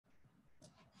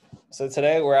So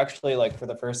today we're actually for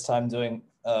the first time doing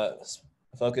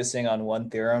focusing on one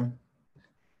theorem.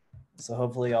 So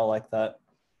hopefully y'all like that.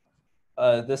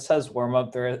 This has warm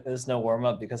up. There is no warm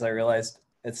up because I realized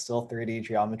it's still 3D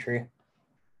geometry.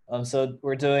 So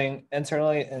we're doing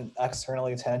internally and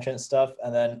externally tangent stuff,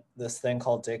 and then this thing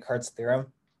called Descartes' theorem.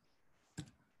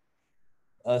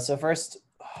 So first,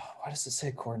 why does it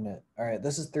say coordinate? All right,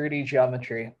 this is 3D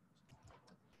geometry.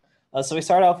 So we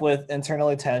start off with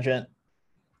internally tangent.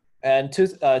 And two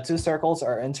circles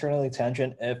are internally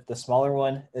tangent if the smaller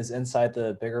one is inside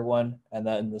the bigger one, and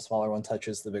then the smaller one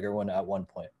touches the bigger one at one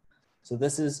point. So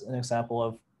this is an example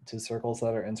of two circles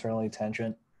that are internally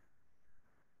tangent.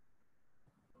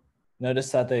 Notice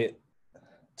that they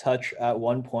touch at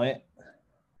one point.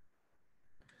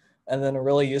 And then a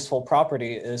really useful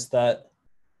property is that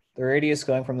the radius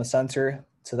going from the center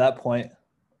to that point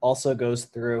also goes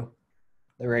through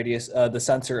the radius, the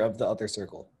center of the other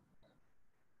circle.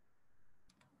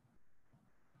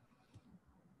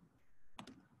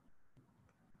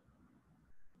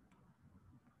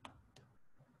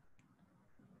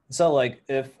 So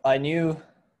if I knew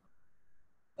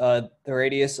the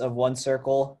radius of one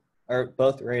circle or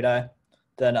both radii,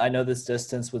 then I know this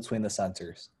distance between the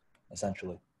centers,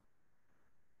 essentially.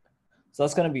 So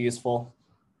that's going to be useful.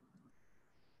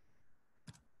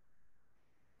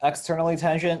 Externally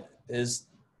tangent is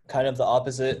kind of the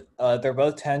opposite. They're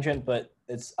both tangent, but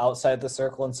it's outside the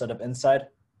circle instead of inside.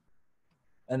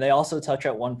 And they also touch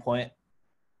at one point.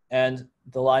 And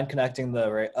the line connecting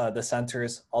the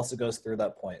centers also goes through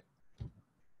that point.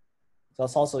 So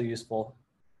that's also useful.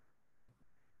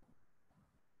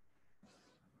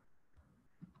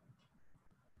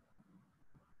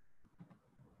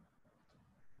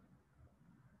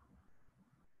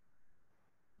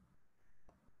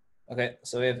 Okay,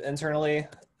 so we have internally,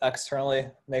 externally.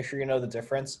 Make sure you know the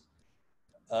difference.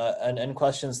 And in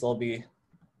questions, they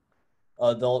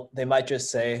might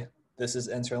just say this is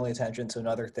internally tangent to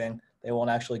another thing. They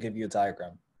won't actually give you a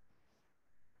diagram.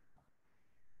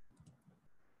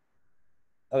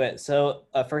 Okay, so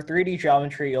for 3D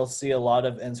geometry, you'll see a lot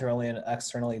of internally and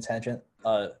externally tangent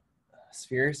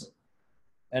spheres.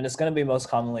 And it's going to be most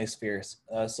commonly spheres.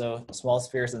 So small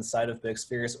spheres inside of big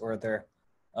spheres, or they're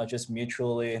just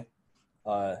mutually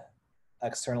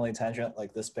externally tangent,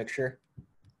 like this picture.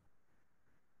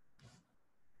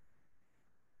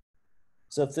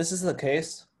 So if this is the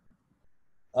case,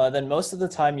 then most of the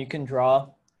time you can draw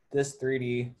this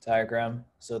 3D diagram.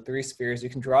 So 3 spheres, you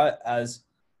can draw it as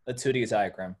a 2D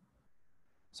diagram.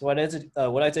 So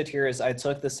what I did here is I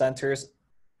took the centers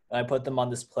and I put them on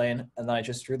this plane, and then I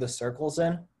just drew the circles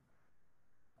in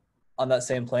on that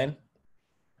same plane.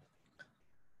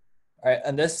 All right,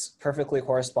 and this perfectly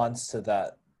corresponds to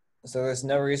that. So there's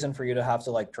no reason for you to have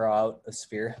to draw out a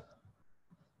sphere.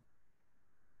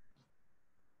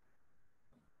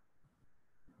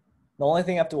 The only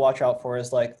thing you have to watch out for is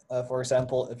for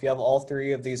example, if you have all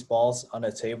 3 of these balls on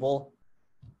a table,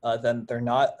 then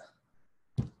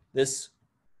this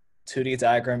 2D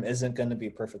diagram isn't going to be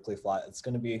perfectly flat. It's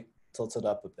going to be tilted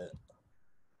up a bit.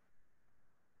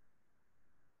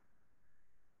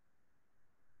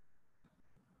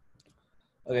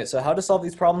 Okay, so how to solve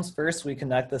these problems? First, we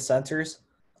connect the centers.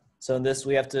 So in this,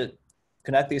 we have to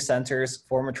connect these centers,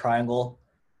 form a triangle,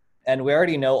 and we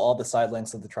already know all the side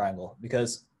lengths of the triangle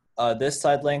because this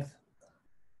side length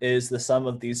is the sum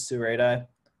of these 2 radii.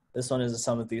 This one is the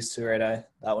sum of these 2 radii.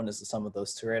 That one is the sum of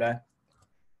those 2 radii.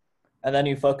 And then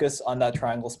you focus on that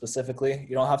triangle specifically.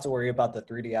 You don't have to worry about the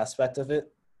 3D aspect of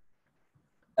it.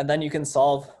 And then you can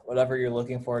solve whatever you're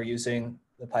looking for using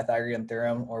the Pythagorean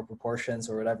theorem or proportions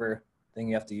or whatever thing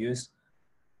you have to use.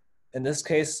 In this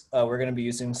case, we're going to be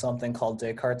using something called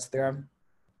Descartes' theorem.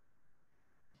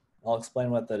 I'll explain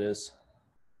what that is.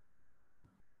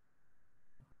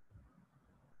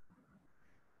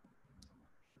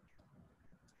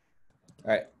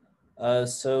 All right,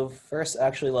 so first,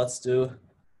 actually, let's do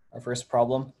our first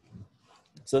problem.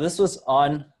 So this was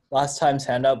on last time's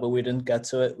handout, but we didn't get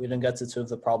to it. We didn't get to 2 of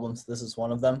the problems. This is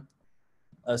one of them.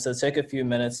 So take a few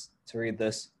minutes to read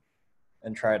this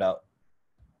and try it out.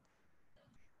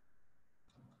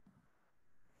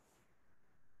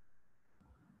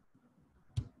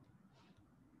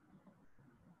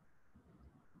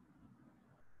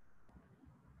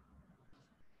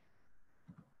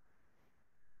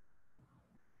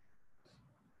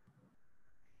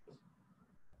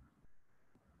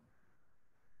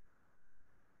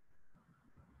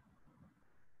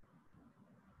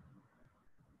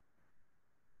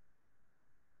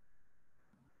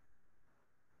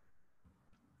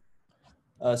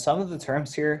 Some of the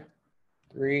terms here,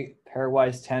 3,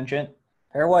 pairwise tangent.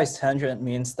 Pairwise tangent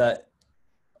means that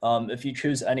If you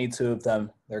choose any two of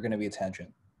them, they're going to be a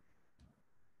tangent.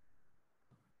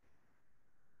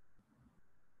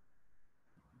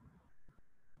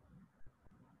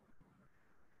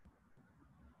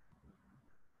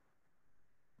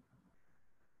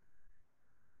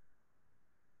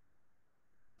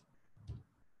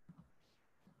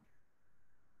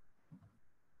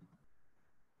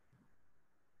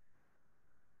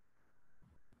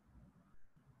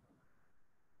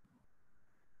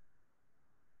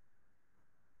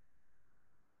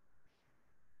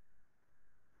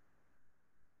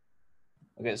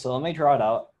 Okay, so let me draw it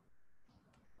out,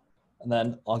 and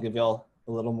then I'll give y'all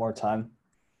a little more time.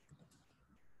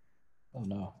 Oh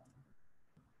no.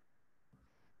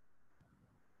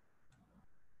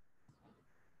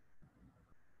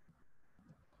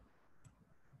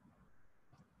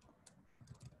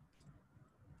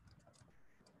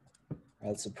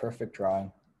 That's a perfect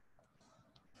drawing.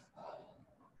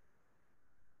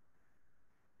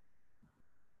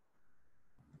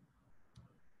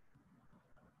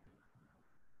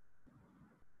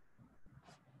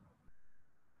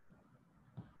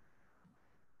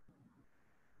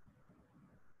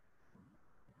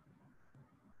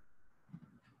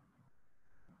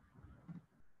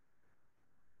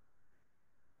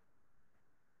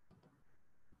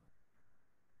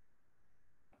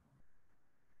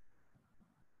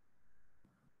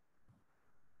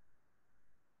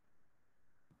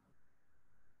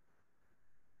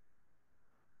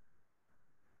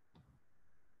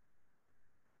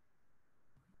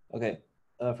 Okay,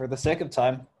 for the sake of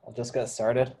time, I'll just get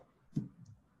started.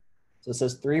 So it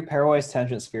says 3 pairwise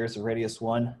tangent spheres of radius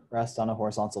 1 rest on a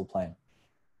horizontal plane.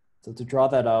 So to draw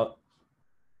that out,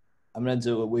 I'm going to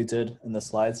do what we did in the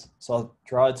slides. So I'll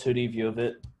draw a 2D view of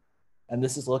it, and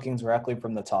this is looking directly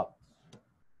from the top.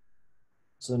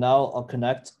 So now I'll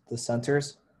connect the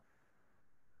centers.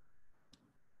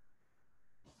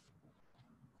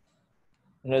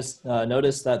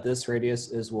 Notice that this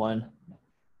radius is 1.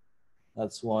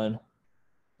 That's 1.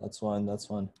 That's 1. That's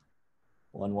 1.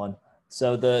 1, 1.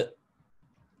 So the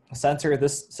center,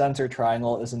 this center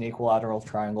triangle is an equilateral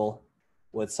triangle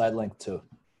with side length 2.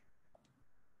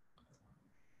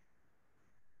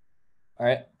 All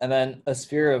right, and then a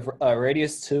sphere of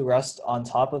radius 2 rests on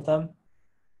top of them.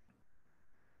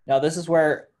 Now this is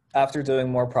where, after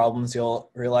doing more problems, you'll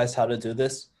realize how to do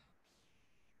this.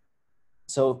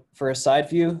 So for a side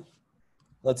view,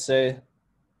 let's say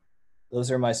those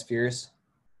are my spheres.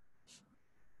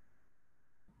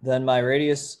 Then my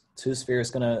radius 2 sphere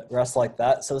is going to rest like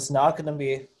that. So it's not going to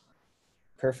be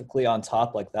perfectly on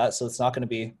top like that. So it's not going to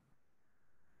be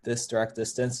this direct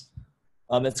distance.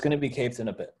 It's going to be caved in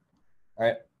a bit. All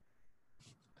right.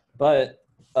 But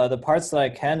the parts that I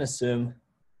can assume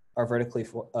are vertically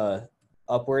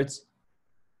upwards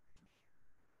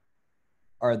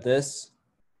are this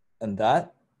and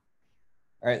that.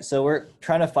 All right, so we're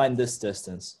trying to find this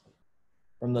distance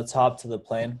from the top to the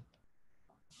plane.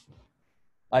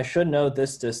 I should know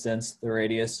this distance, the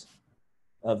radius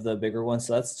of the bigger one,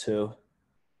 so that's 2.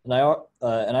 And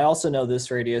I also know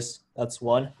this radius, that's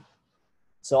 1.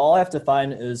 So all I have to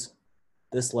find is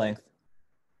this length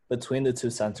between the two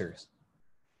centers.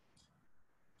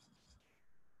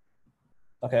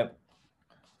 Okay.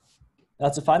 Now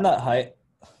to find that height,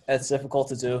 it's difficult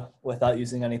to do without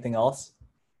using anything else.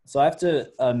 So I have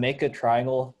to make a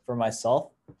triangle for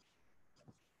myself.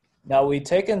 Now we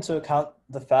take into account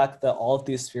the fact that all of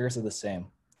these spheres are the same.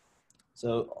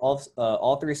 So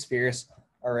all 3 spheres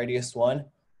are radius 1.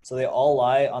 So they all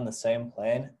lie on the same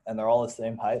plane and they're all the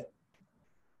same height,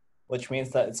 which means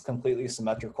that it's completely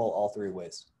symmetrical all 3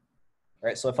 ways. All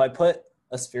right, so if I put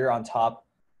a sphere on top,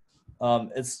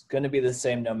 it's going to be the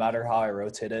same no matter how I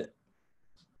rotate it,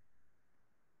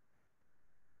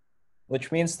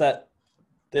 which means that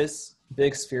this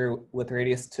big sphere with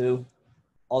radius 2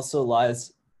 also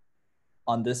lies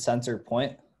on this center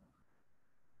point.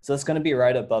 So it's going to be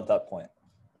right above that point.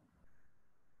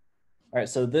 All right,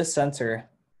 so this center,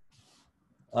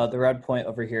 the red point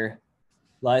over here,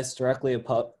 lies directly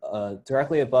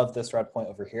above this red point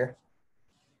over here.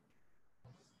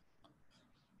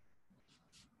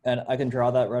 And I can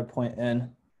draw that red point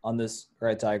in on this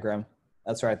right diagram.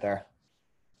 That's right there.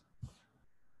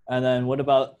 And then what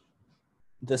about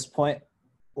this point?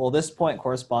 Well, this point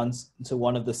corresponds to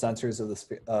one of the centers of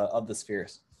the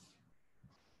spheres.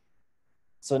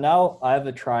 So now I have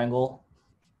a triangle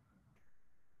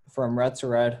from red to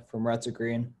red, from red to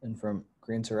green, and from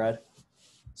green to red.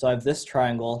 So I have this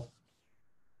triangle.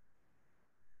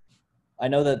 I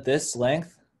know that this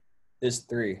length is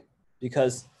 3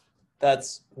 because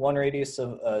that's one radius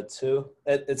of 2.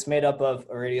 It's made up of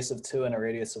a radius of 2 and a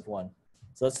radius of 1.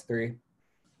 So that's 3.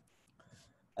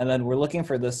 And then we're looking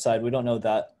for this side. We don't know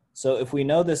that. So if we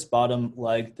know this bottom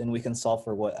leg, then we can solve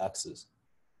for what x is.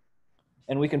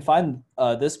 And we can find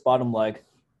this bottom leg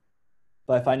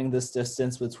by finding this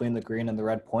distance between the green and the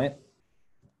red point.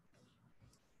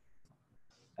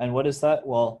 And what is that?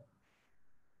 Well,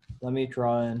 let me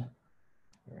draw in.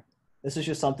 This is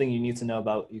just something you need to know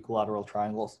about equilateral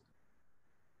triangles.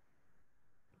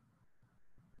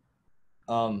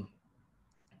 For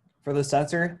the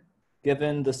center,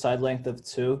 given the side length of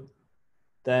 2,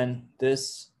 then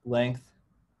this length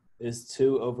is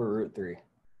 2 over root 3.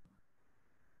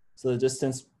 So the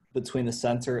distance between the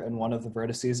center and one of the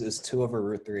vertices is 2 over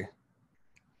root 3.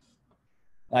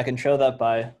 I can show that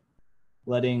by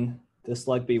letting this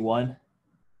leg be 1.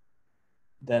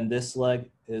 Then this leg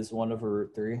is 1 over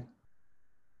root 3.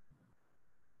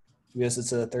 Because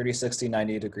it's a 30, 60,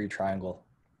 90 degree triangle.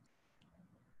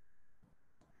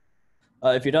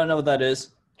 If you don't know what that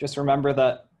is, just remember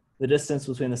that the distance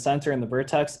between the center and the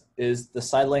vertex is the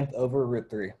side length over root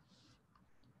 3.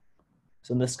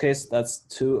 So in this case, that's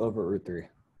 2 over root 3.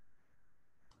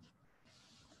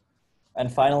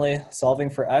 And finally, solving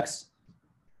for x,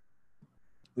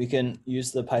 we can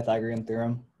use the Pythagorean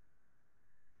theorem.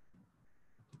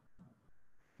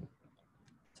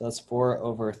 So that's 4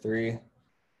 over 3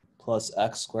 plus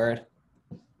x squared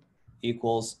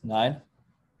equals 9.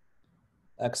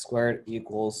 X squared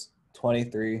equals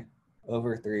 23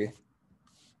 over 3.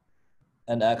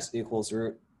 And x equals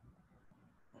root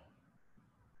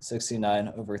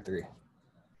 69 over 3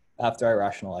 after I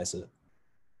rationalize it.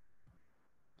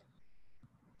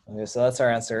 Okay, so that's our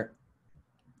answer.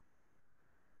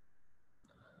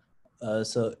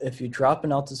 So if you drop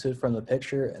an altitude from the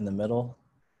picture in the middle,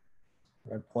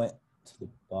 red point to the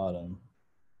bottom.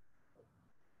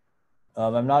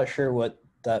 I'm not sure what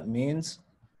that means.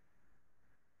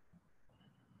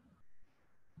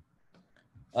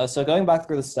 So going back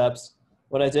through the steps,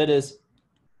 what I did is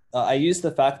I used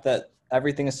the fact that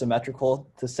everything is symmetrical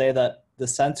to say that the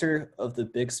center of the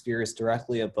big sphere is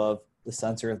directly above the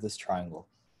center of this triangle.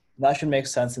 And that should make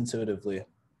sense intuitively.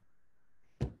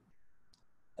 And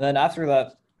then after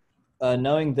that,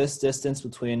 knowing this distance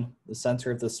between the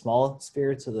center of the small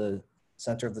sphere to the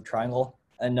center of the triangle,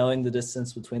 and knowing the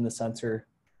distance between the center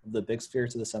of the big sphere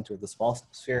to the center of the small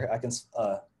sphere,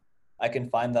 I can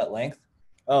find that length.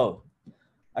 Oh,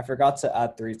 I forgot to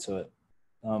add 3 to it.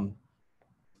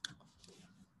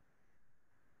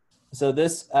 So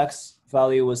this x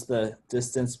value was the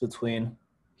distance between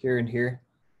here and here.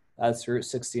 That's root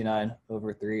 69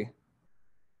 over 3.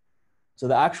 So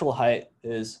the actual height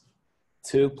is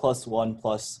 2 plus 1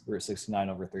 plus root 69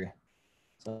 over 3.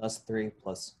 So that's 3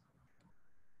 plus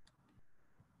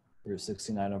root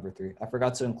 69 over 3. I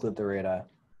forgot to include the radii.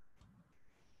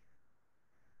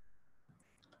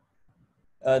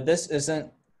 This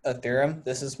isn't a theorem.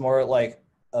 This is more like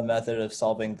a method of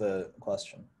solving the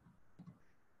question.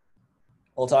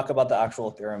 We'll talk about the actual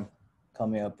theorem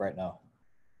coming up right now.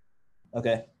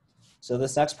 Okay, so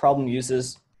this next problem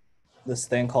uses this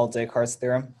thing called Descartes'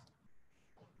 theorem.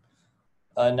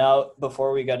 Now,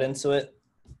 before we get into it,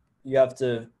 you have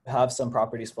to have some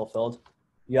properties fulfilled.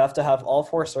 You have to have all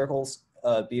 4 circles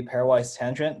be pairwise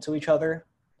tangent to each other.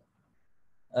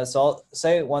 So I'll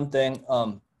say one thing.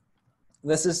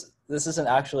 This isn't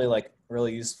actually like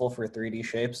really useful for 3D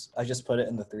shapes. I just put it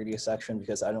in the 3D section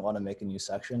because I didn't want to make a new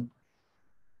section.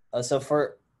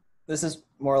 This is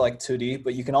more like 2D,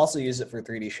 but you can also use it for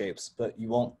 3D shapes, but you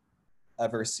won't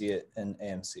ever see it in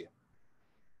AMC.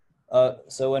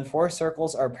 So when 4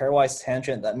 circles are pairwise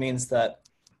tangent, that means that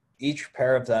each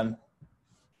pair of them,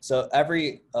 so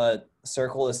every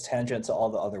circle is tangent to all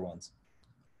the other ones.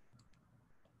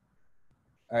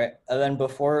 All right, and then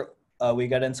before we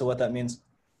get into what that means,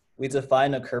 we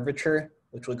define a curvature,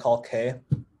 which we call K,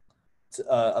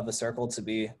 of a circle to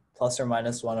be plus or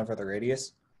minus 1 over the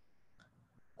radius.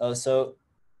 So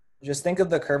just think of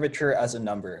the curvature as a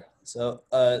number. So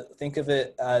think of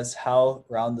it as how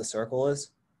round the circle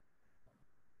is.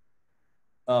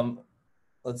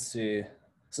 Let's see.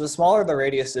 So the smaller the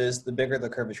radius is, the bigger the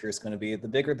curvature is going to be. The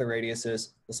bigger the radius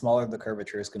is, the smaller the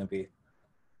curvature is going to be.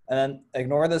 And then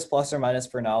ignore this plus or minus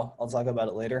for now. I'll talk about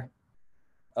it later.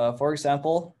 For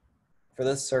example, for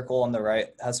this circle on the right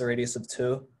has a radius of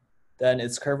 2, then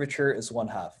its curvature is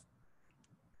 1/2.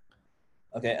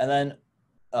 Okay, and then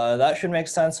that should make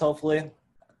sense, hopefully.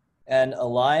 And a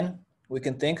line, we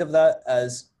can think of that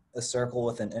as a circle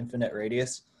with an infinite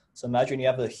radius. So imagine you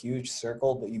have a huge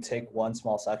circle, but you take one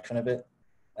small section of it,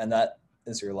 and that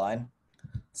is your line.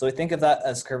 So we think of that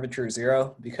as curvature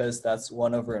 0 because that's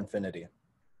 1 over infinity.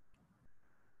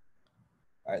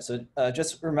 All right, so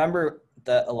just remember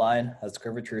that a line has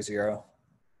curvature 0.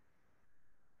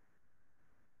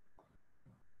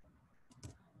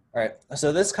 All right,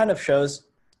 so this kind of shows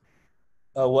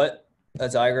what a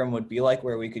diagram would be like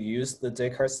where we could use the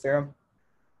Descartes theorem.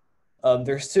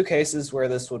 There's two cases where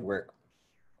this would work.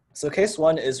 So case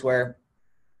one is where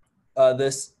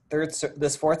this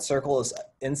fourth circle is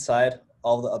inside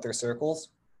all the other circles.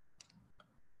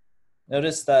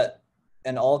 Notice that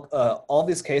in all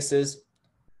these cases,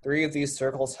 three of these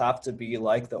circles have to be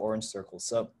like the orange circle.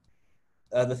 So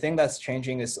the thing that's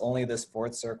changing is only this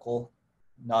fourth circle,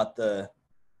 not the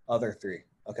other three,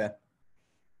 okay?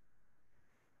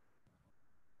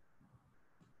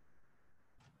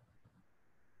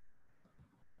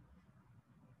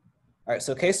 All right,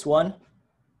 so case one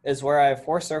is where I have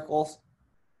four circles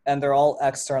and they're all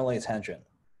externally tangent.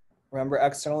 Remember,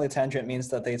 externally tangent means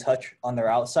that they touch on their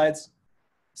outsides.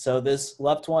 So this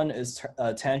left one is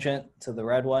tangent to the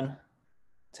red one,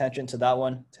 tangent to that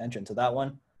one, tangent to that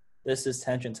one. This is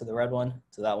tangent to the red one,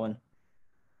 to that one.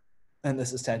 And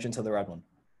this is tangent to the red one.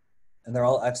 And they're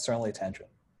all externally tangent.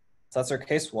 So that's our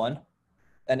case one.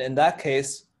 And in that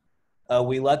case,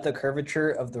 we let the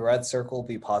curvature of the red circle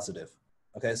be positive.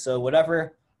 Okay, so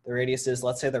whatever the radius is,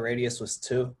 let's say the radius was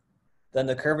 2, then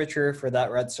the curvature for that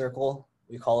red circle,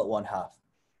 we call it 1/2.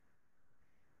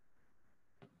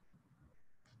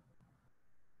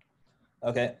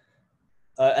 Okay,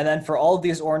 and then for all of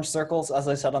these orange circles, as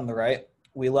I said on the right,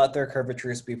 we let their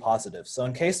curvatures be positive. So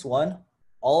in case one,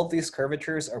 all of these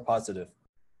curvatures are positive.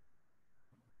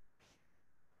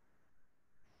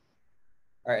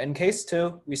 All right, in case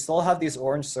two, we still have these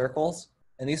orange circles,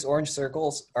 and these orange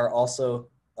circles are also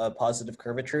positive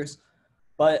curvatures,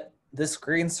 but this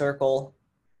green circle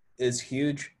is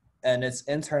huge and it's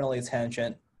internally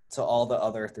tangent to all the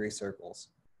other three circles,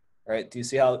 right? Do you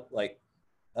see how, like,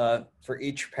 for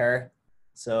each pair,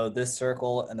 so this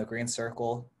circle and the green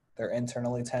circle, they're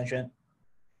internally tangent?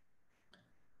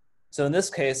 So in this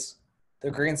case, the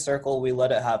green circle, we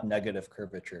let it have negative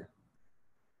curvature.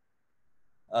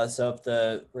 So if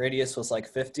the radius was like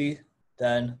 50,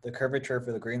 then the curvature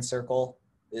for the green circle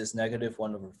is negative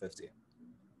 1/50.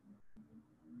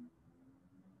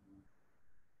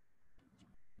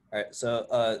 All right,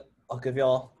 so I'll give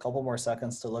y'all a couple more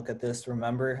seconds to look at this.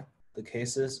 Remember the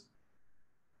cases.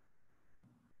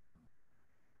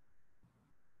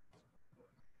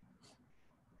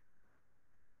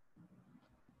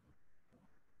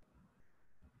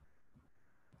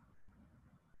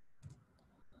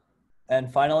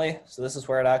 And finally, so this is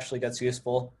where it actually gets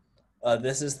useful.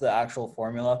 This is the actual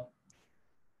formula.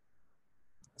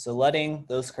 So letting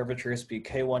those curvatures be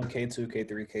K1, K2,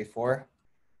 K3, K4,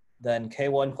 then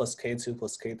K1 plus K2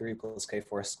 plus K3 plus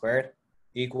K4 squared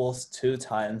equals 2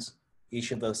 times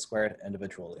each of those squared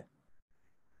individually.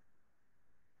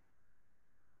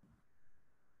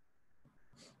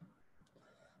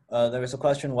 There was a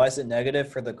question, why is it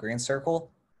negative for the green circle?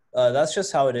 That's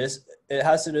just how it is. It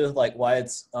has to do with like why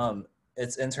it's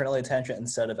internally tangent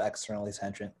instead of externally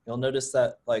tangent. You'll notice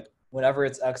that like whenever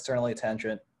it's externally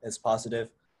tangent, it's positive.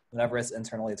 Whenever it's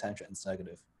internally tangent, it's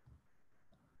negative.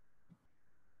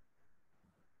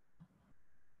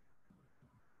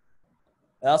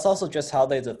 And that's also just how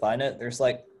they define it. There's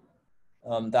like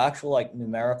the actual like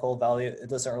numerical value, it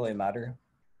doesn't really matter.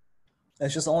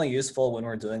 It's just only useful when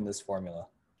we're doing this formula.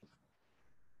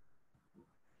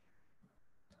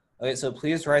 Okay, so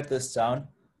please write this down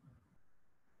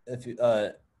if you,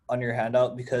 on your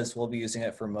handout because we'll be using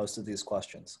it for most of these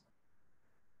questions.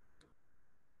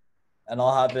 And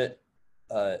I'll have it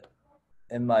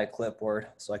in my clipboard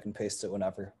so I can paste it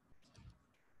whenever.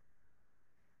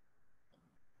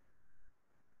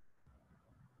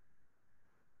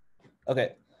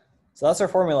 Okay, so that's our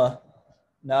formula.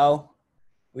 Now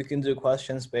we can do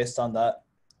questions based on that.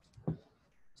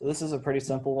 So this is a pretty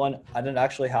simple one. I didn't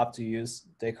actually have to use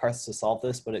Descartes to solve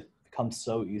this, but it becomes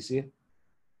so easy.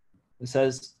 It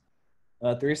says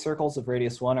 3 circles of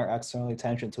radius 1 are externally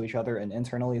tangent to each other and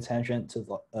internally tangent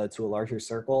to a larger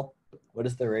circle. What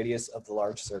is the radius of the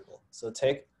large circle? So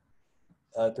take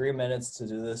 3 minutes to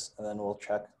do this, and then we'll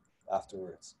check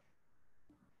afterwards.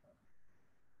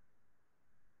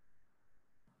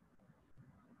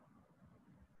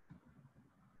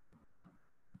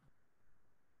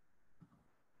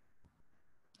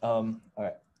 All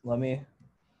right, let me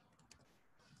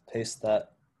paste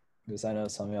that because I know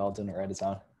some of y'all didn't write it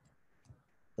down.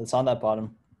 It's on that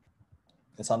bottom.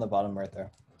 It's on the bottom right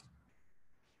there.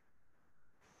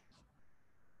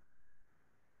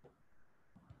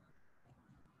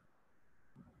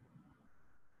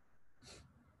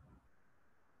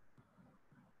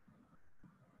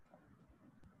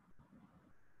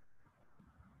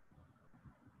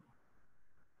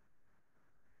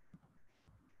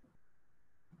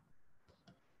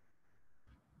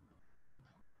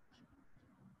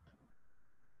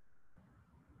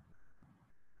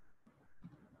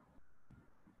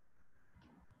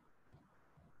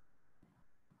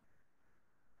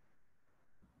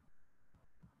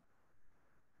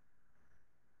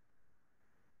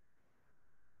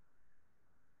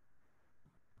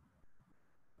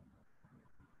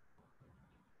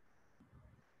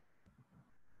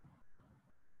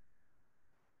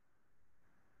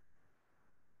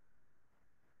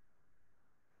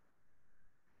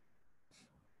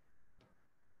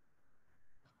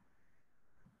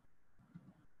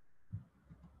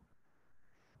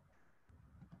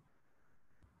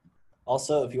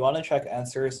 Also, if you want to check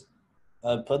answers,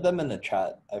 put them in the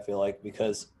chat, I feel like,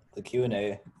 because the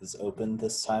Q&A is open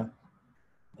this time.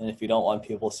 And if you don't want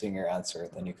people seeing your answer,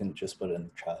 then you can just put it in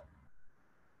the chat.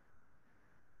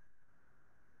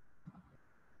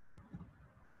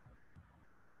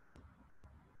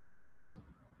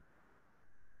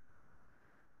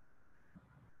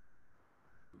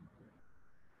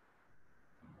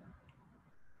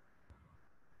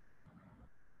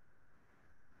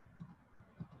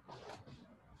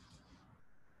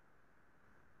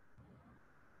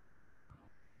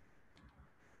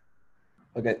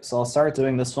 Okay, so I'll start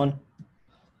doing this one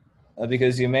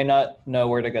because you may not know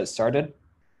where to get started.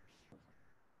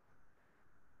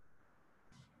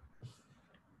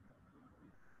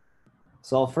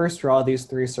 So I'll first draw these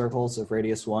three circles of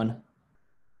radius 1.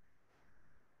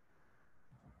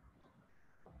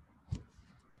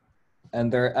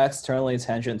 And they're externally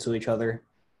tangent to each other.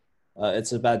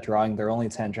 It's a bad drawing. They're only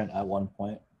tangent at one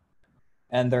point.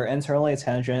 And they're internally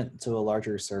tangent to a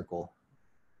larger circle.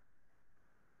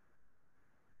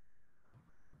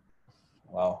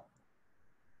 Wow.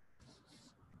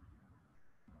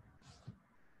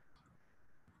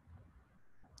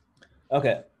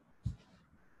 Okay.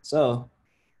 So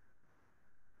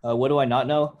what do I not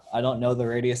know? I don't know the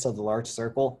radius of the large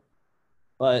circle,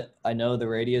 but I know the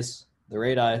radius, the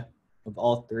radii of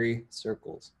all three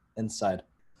circles inside.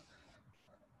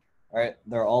 All right,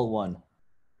 they're all 1.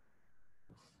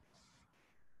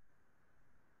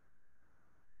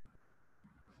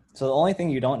 So the only thing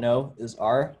you don't know is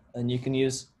r, and you can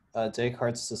use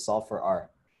Descartes to solve for r.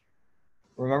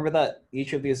 Remember that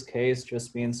each of these k's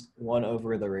just means 1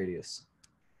 over the radius.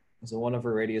 So 1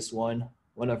 over radius 1,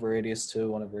 1 over radius 2,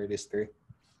 1 over radius 3.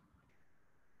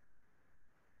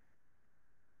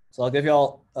 So I'll give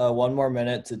y'all 1 more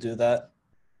minute to do that.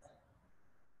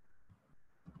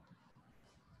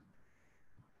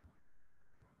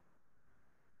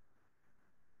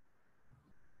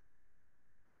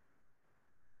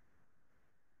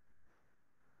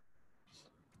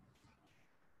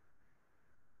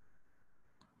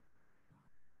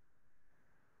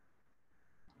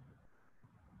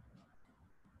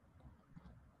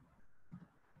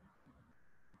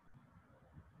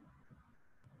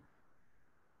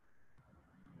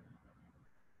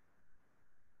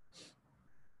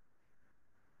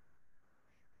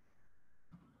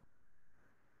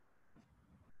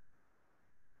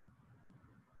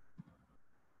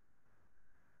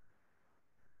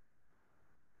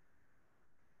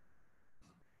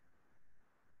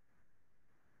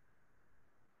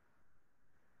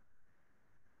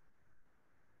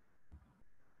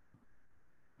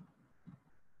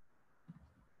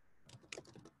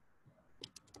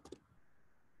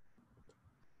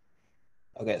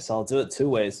 Okay, so I'll do it 2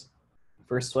 ways.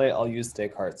 First way, I'll use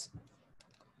Descartes.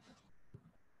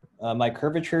 My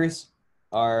curvatures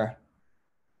are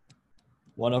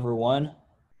 1 over 1,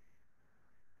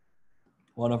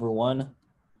 1 over 1,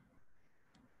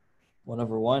 1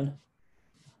 over 1,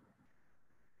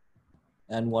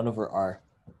 and 1 over r.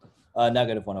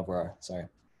 Negative 1 over r, sorry.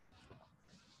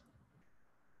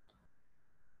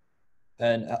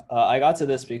 And I got to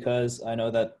this because I know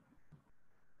that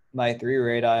my 3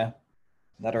 radii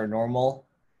that are normal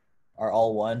are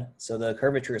all 1. So the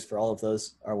curvatures for all of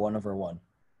those are 1 over 1.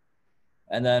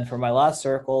 And then for my last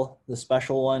circle, the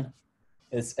special one,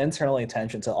 it's internally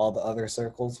tangent to all the other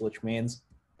circles, which means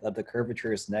that the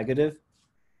curvature is negative.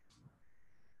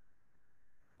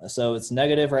 So it's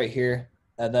negative right here,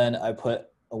 and then I put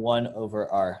a 1 over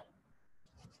r.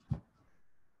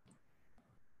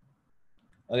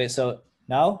 Okay, so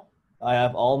now I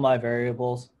have all my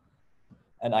variables,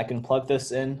 and I can plug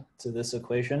this in to this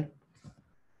equation.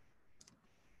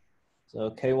 So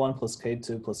k1 plus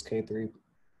k2 plus k3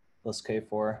 plus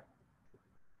k4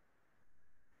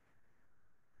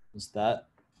 is that.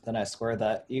 Then I square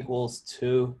that equals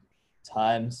 2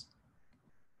 times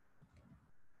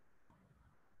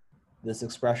this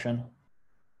expression.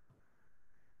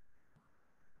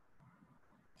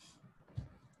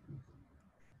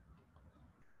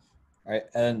 All right,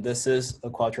 and this is a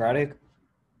quadratic.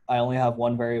 I only have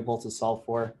 1 variable to solve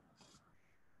for.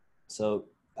 So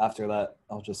after that,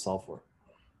 I'll just solve for.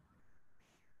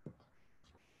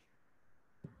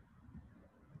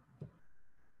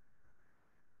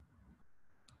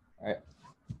 All right,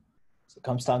 so it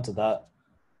comes down to that.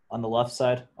 On the left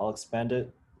side, I'll expand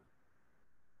it.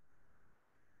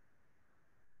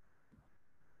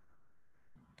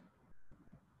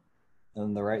 And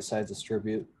then the right side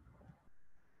distribute.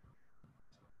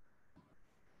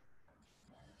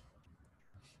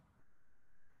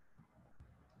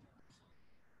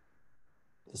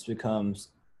 This becomes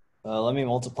Let me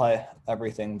multiply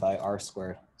everything by r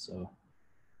squared. So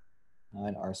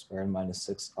 9r squared minus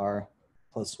 6r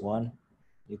plus 1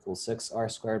 equals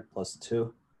 6r squared plus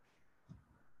 2.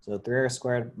 So 3r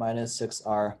squared minus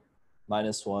 6r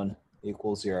minus 1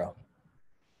 equals 0.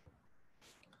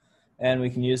 And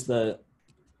we can use the,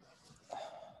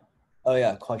 oh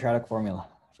yeah, quadratic formula,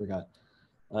 I forgot.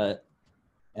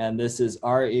 And this is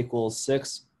r equals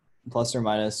 6 plus or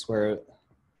minus square root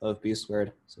of b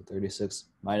squared, so 36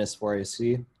 minus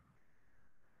 4ac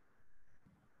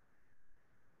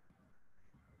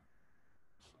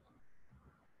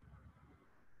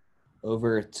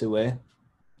over 2a.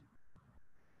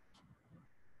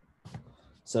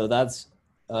 So that's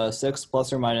 6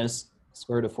 plus or minus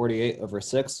square root of 48 over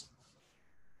 6,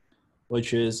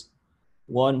 which is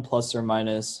 1 plus or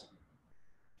minus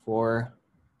 4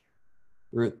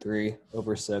 root 3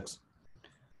 over 6,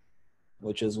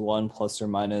 which is 1 plus or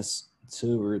minus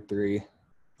 2 root 3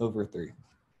 over 3.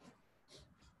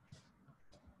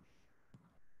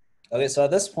 Okay, so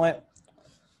at this point,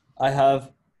 I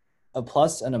have a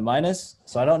plus and a minus,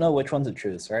 so I don't know which one to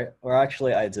choose, right? Or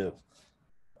actually, I do.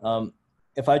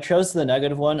 If I chose the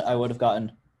negative one, I would have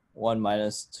gotten 1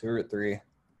 minus 2 root 3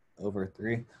 over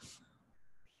 3.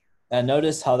 And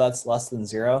notice how that's less than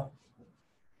 0.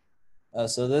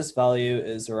 So this value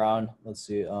is around, let's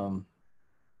see,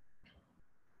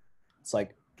 it's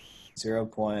like 0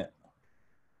 point,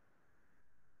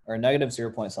 or negative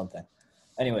 0 point something.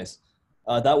 Anyways,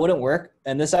 that wouldn't work.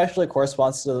 And this actually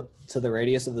corresponds to the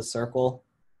radius of the circle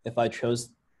if I chose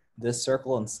this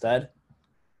circle instead.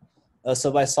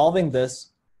 So by solving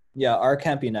this, yeah, r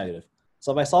can't be negative.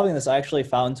 So by solving this, I actually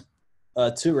found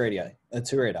two radii.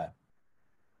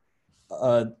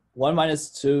 1 minus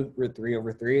 2 root 3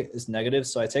 over 3 is negative,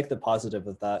 so I take the positive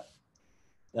of that.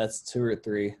 That's 2 root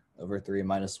 3 over 3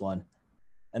 minus 1.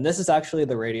 And this is actually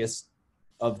the radius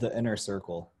of the inner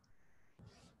circle.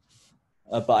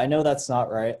 But I know that's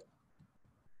not right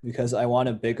because I want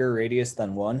a bigger radius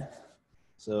than 1.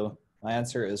 So my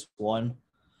answer is 1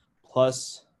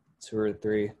 plus 2 root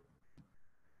 3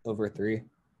 over 3.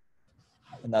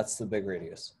 And that's the big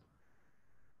radius.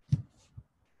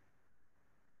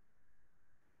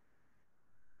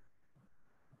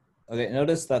 Okay,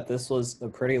 notice that this was a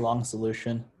pretty long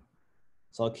solution.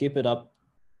 So I'll keep it up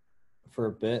for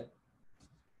a bit.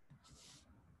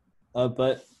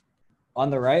 But on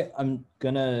the right, I'm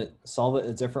gonna solve it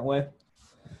a different way.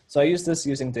 So I used this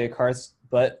using Descartes,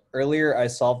 but earlier I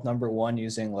solved number 1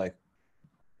 using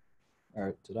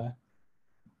or did I?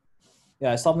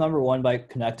 Yeah, I solved number 1 by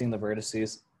connecting the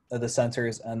vertices, the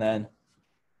centers, and then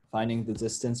finding the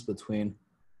distance between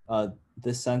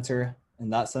this center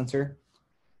and that center.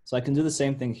 So I can do the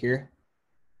same thing here.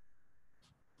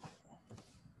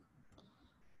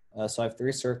 So I have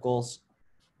 3 circles.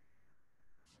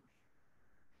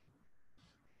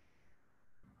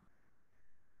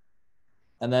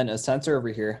 And then a center over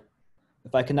here.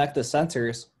 If I connect the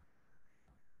centers,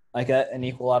 I get an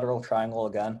equilateral triangle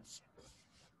again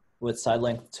with side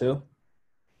length 2.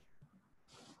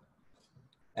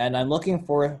 And I'm looking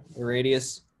for the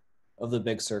radius of the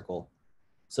big circle.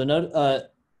 So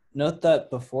note that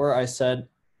before I said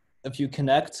if you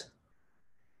connect,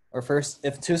 or first,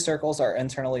 if 2 circles are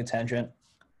internally tangent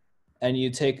and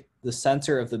you take the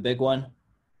center of the big one,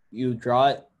 you draw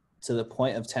it to the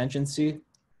point of tangency,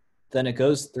 then it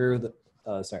goes through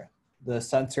the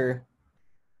center.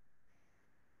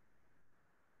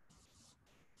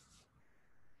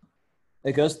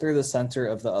 It goes through the center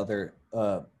of the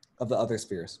other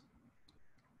spheres.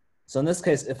 So in this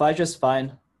case, if I just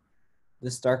find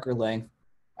this darker length,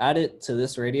 add it to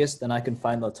this radius, then I can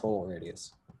find the total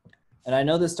radius. And I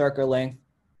know this darker length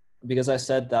because I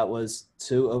said that was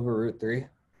 2 over root 3.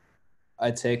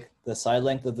 I take the side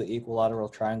length of the equilateral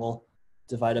triangle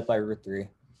divided by root 3.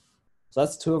 So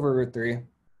that's 2 over root 3.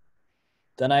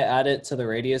 Then I add it to the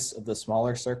radius of the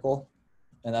smaller circle,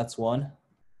 and that's 1.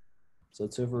 So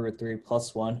 2 over root 3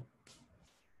 plus 1.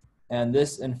 And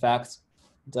this, in fact,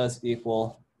 does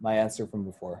equal my answer from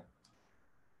before.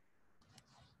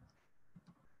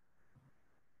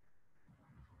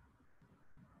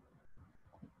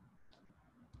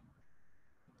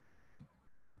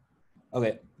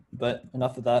 Okay, but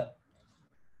enough of that.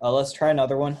 Let's try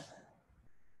another one.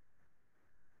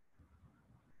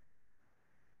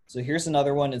 So here's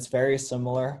another one. It's very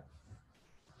similar,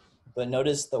 but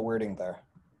notice the wording there.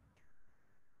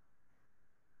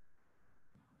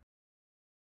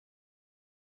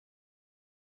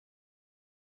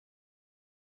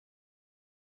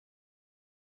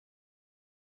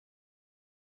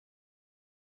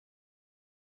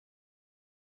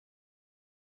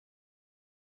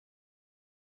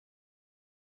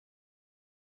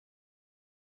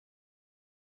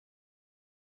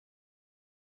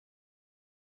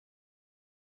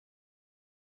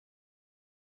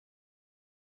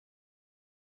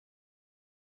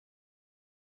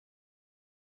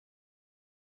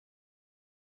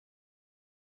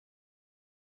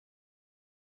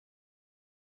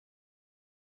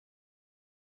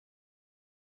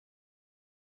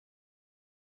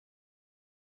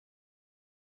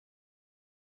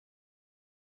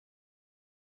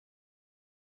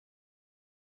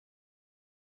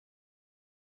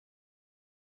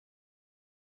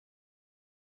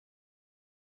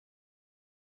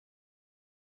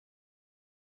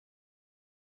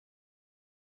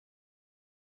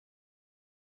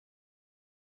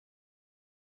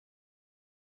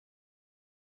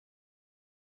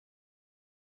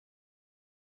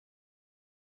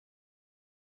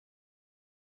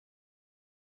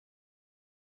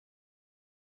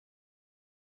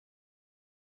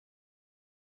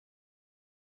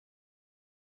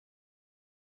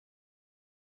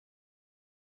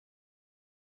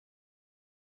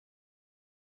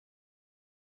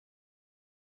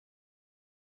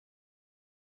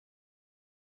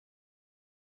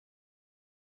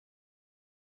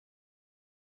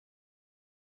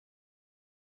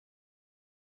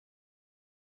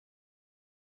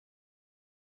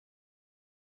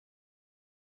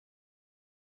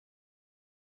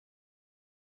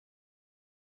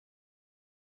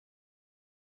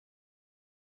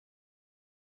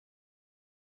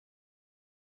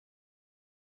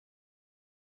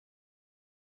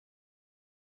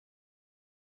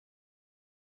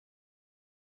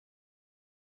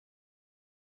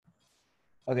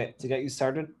 Okay, to get you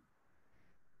started,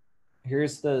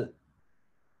 here's the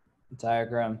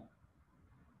diagram.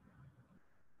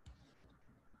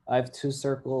 I have two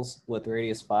circles with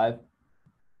radius 5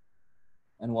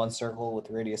 and one circle with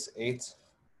radius 8.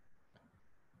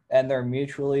 And they're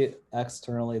mutually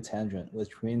externally tangent,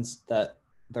 which means that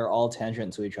they're all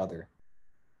tangent to each other.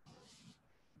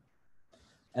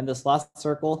 And this last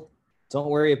circle, don't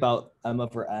worry about m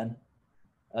over n.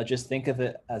 Just think of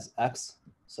it as x.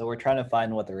 So we're trying to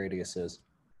find what the radius is.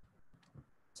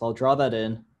 So I'll draw that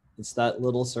in. It's that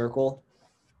little circle.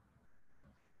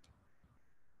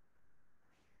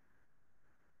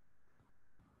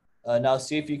 Now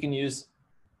see if you can use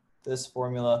this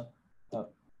formula,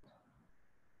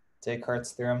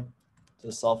 Descartes' theorem,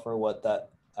 to solve for what that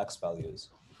x value is.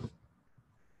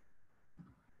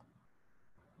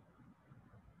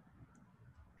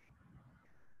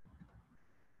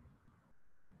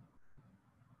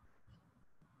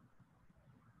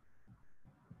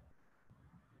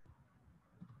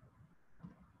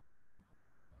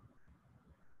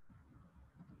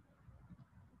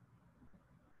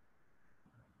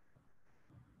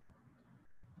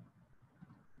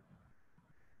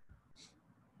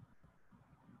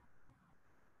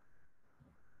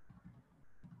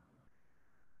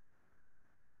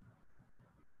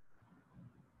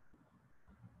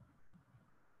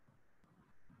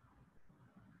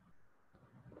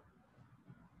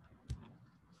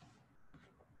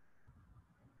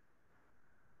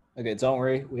 Okay, don't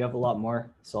worry, we have a lot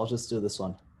more, so I'll just do this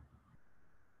one.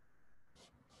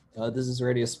 This is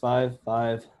radius 5,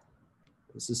 5.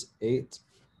 This is 8.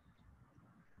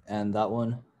 And that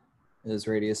one is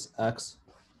radius x.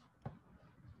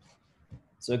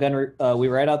 So again, we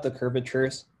write out the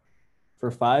curvatures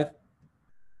for 5.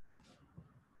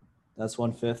 That's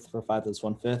 1/5. For 5, that's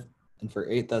 1/5. And for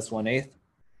 8, that's 1/8.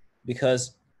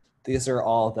 Because these are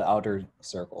all the outer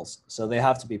circles, so they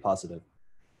have to be positive.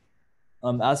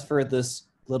 As for this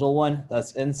little one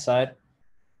that's inside,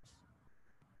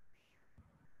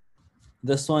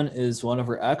 this one is 1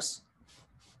 over x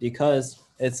because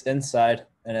it's inside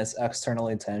and it's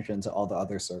externally tangent to all the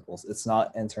other circles. It's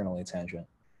not internally tangent.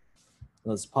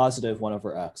 So it's positive 1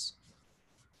 over x.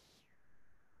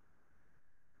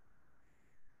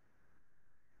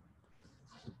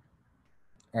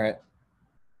 All right.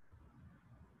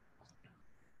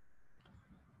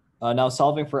 Now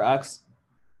solving for x,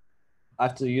 I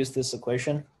have to use this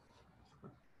equation.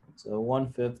 So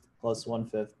 1/5 plus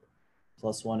 1/5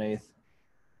 plus 1/8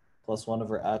 plus 1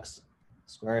 over x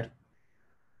squared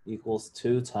equals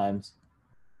 2 times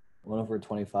 1 over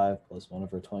 25 plus 1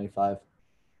 over 25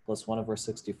 plus 1 over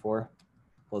 64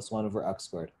 plus 1 over x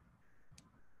squared.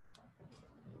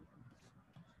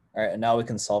 All right, and now we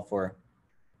can solve for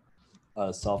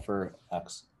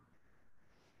x.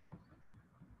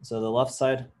 So the left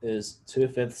side is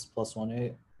 2/5 plus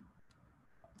 1/8,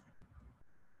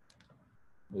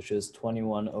 which is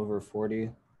 21 over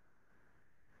 40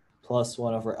 plus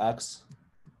 1 over x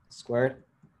squared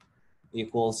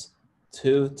equals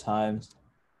 2 times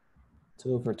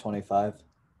 2 over 25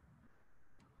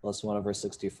 plus 1 over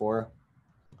 64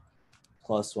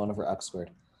 plus 1 over x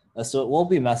squared. So it will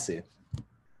be messy.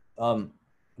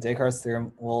 Descartes'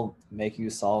 theorem will make you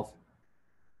solve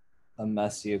a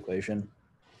messy equation,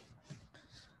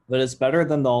 but it's better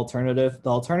than the alternative. The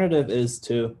alternative is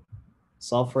to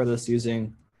solve for this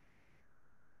using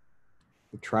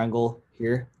the triangle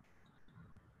here.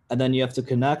 And then you have to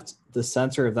connect the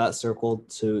center of that circle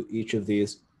to each of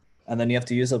these. And then you have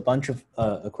to use a bunch of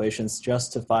equations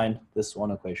just to find this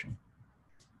one equation.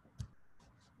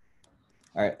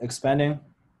 All right, expanding.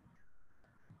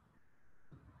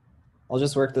 I'll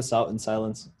just work this out in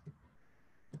silence.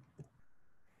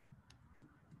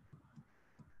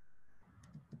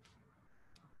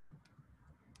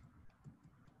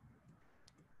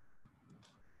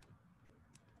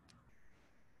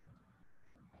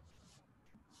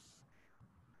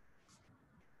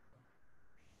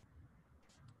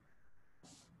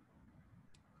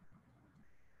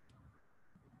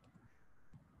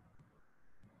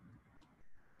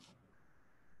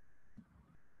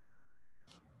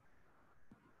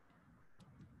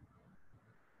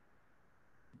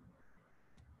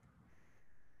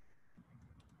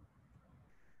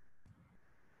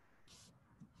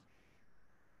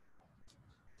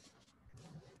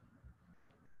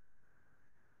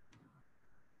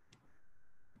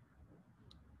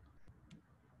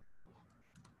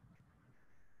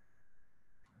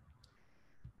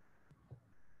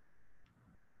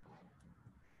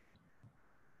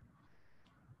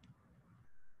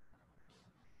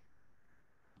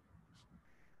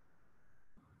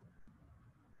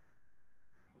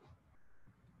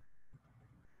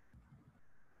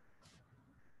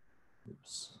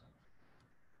 Oops.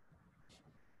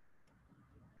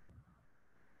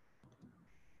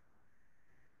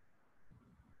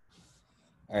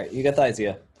 All right, you get the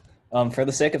idea. For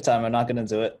the sake of time, I'm not going to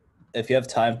do it. If you have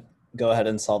time, go ahead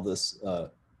and solve this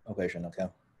equation, okay?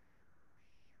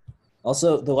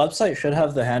 Also, the website should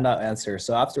have the handout answer.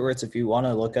 So afterwards, if you want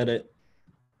to look at it,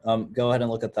 go ahead and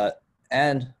look at that.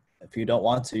 And if you don't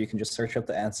want to, you can just search up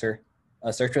the answer,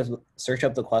 search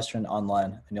up the question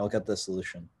online, and you'll get the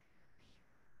solution.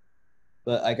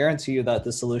 But I guarantee you that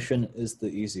the solution is the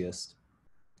easiest.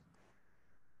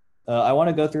 I want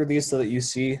to go through these so that you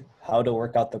see how to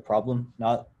work out the problem,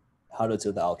 not how to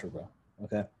do the algebra,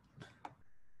 okay?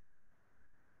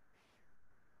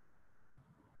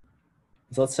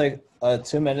 So let's take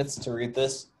 2 minutes to read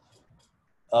this.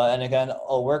 And again,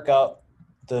 I'll work out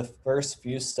the first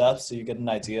few steps so you get an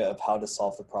idea of how to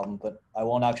solve the problem, but I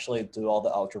won't actually do all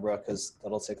the algebra because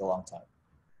that'll take a long time.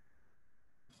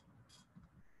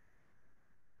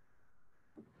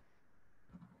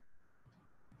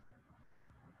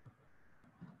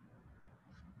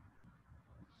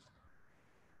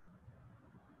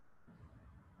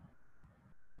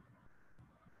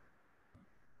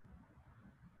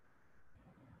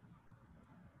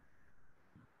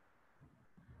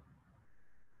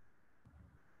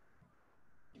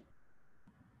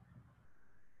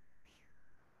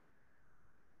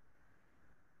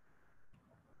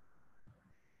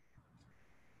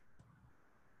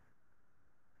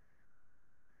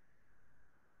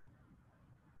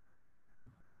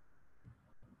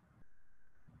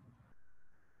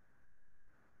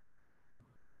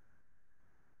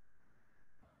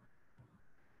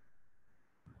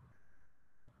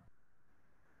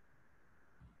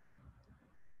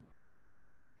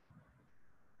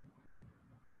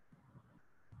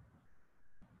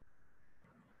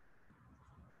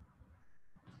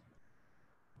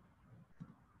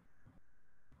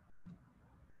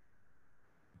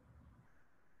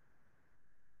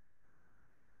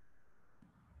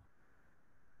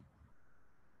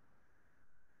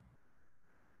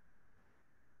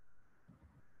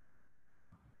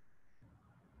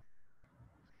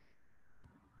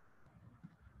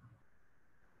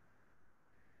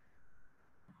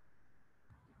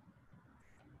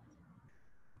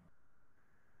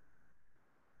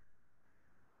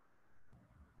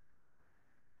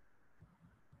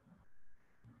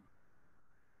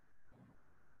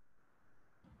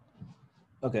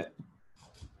 Okay.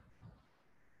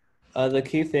 The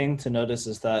key thing to notice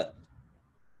is that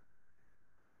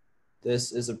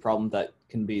this is a problem that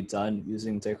can be done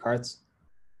using Descartes.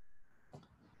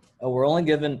 We're only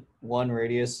given one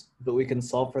radius, but we can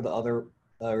solve for the other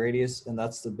radius, and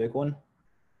that's the big one.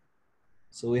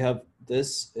 So we have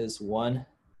this is 1,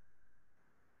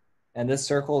 and this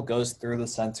circle goes through the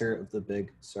center of the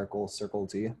big circle, circle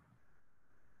D,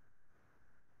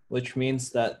 which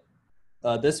means that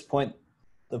this point,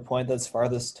 the point that's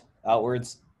farthest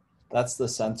outwards, that's the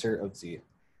center of Z.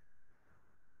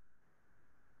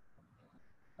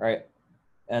 Right?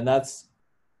 And that's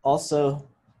also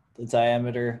the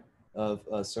diameter of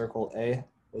a circle A,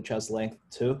 which has length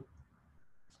 2.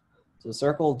 So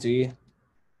circle D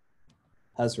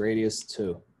has radius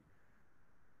 2.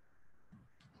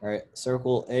 All right,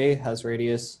 circle A has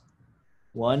radius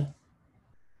 1.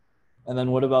 And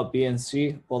then what about B and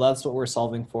C? Well, that's what we're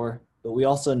solving for. But we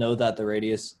also know that the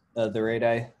radius, the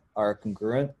radii are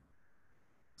congruent.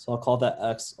 So I'll call that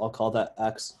X, I'll call that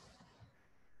X.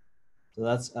 So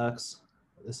that's X,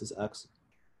 this is X.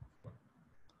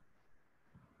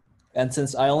 And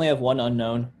since I only have one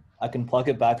unknown, I can plug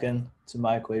it back in to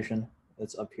my equation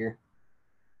that's up here.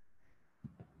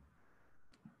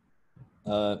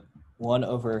 1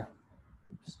 over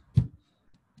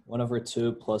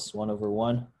 2 plus 1 over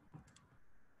 1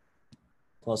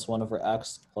 plus 1 over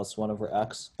X plus 1 over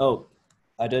X. Oh,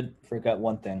 I did forget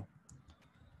one thing.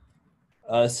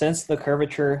 Since the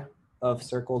curvature of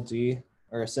circle D,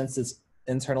 or since it's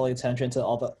internally tangent to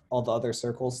all the other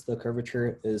circles, the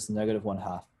curvature is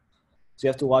 -1/2. So you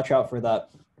have to watch out for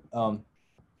that. I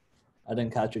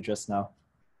didn't catch it just now.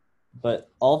 But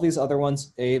all these other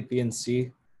ones, A, B, and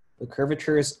C, the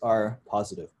curvatures are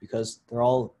positive because they're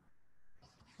all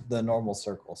the normal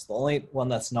circles. The only one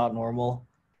that's not normal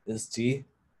is D.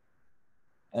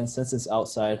 And since it's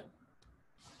outside,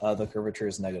 the curvature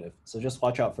is negative. So just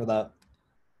watch out for that.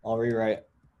 I'll rewrite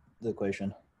the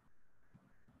equation.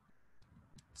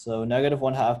 So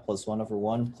 -1/2 plus 1 over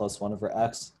 1 plus 1 over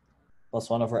X plus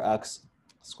 1 over X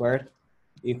squared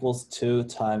equals 2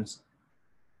 times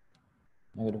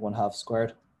 -1/2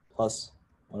 squared plus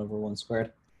 1 over 1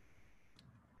 squared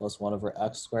plus 1 over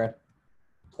X squared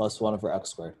plus 1 over X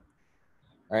squared.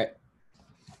 All right.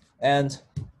 And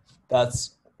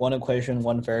that's one equation,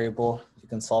 one variable. You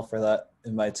can solve for that.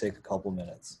 It might take a couple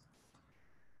minutes.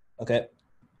 Okay,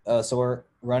 so we're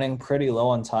running pretty low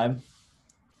on time.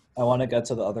 I want to get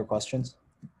to the other questions.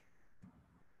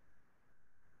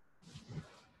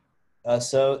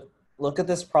 So look at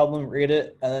this problem, read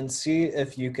it, and then see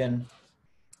if you can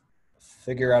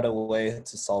figure out a way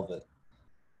to solve it.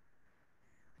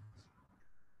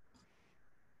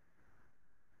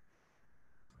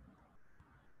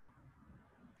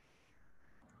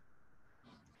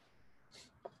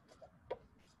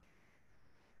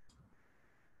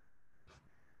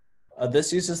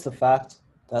 This uses the fact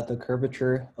that the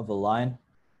curvature of a line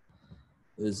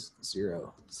is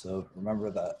 0. So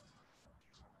remember that.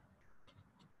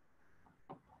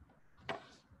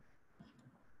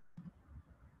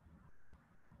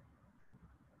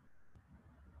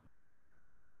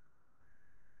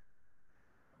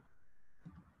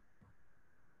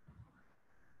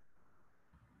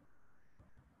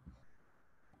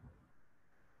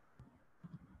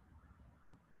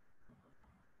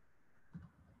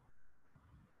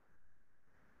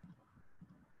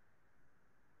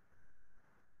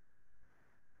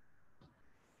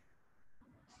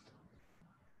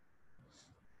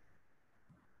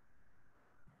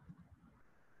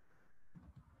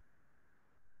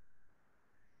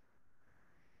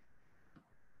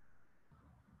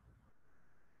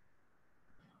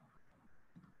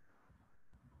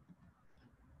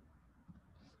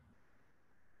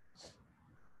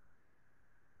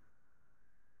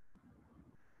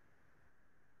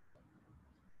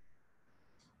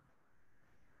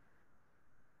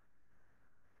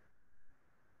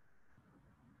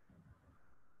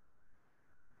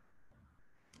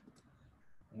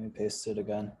 Let me paste it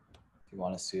again if you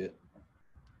want to see it.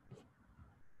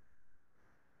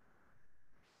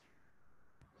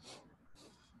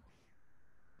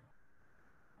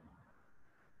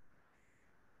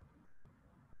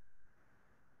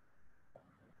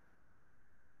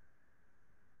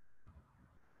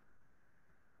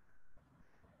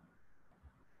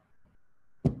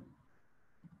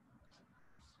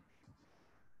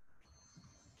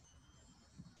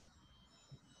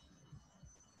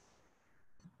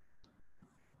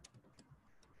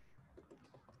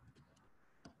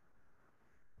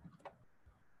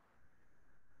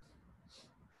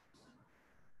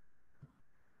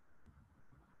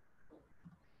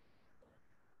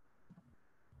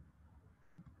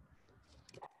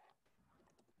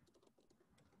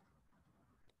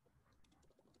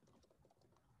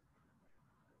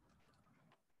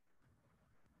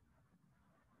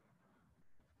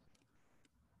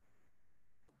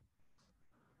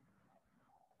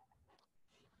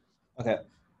 Okay.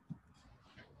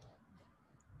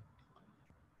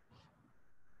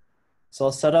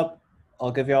 So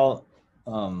I'll give y'all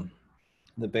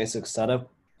the basic setup.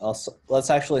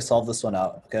 Let's actually solve this one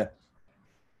out, okay?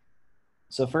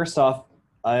 So first off,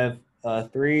 I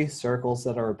have 3 circles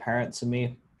that are apparent to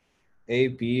me, A,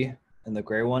 B, and the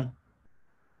gray one.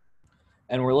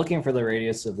 And we're looking for the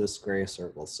radius of this gray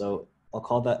circle. So I'll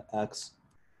call that X.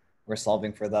 We're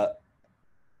solving for that.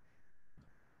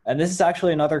 And this is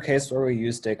actually another case where we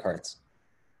use Descartes.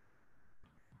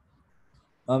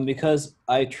 Because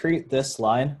I treat this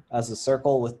line as a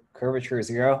circle with curvature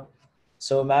 0.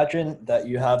 So imagine that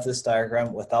you have this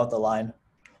diagram without the line,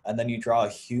 and then you draw a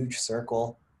huge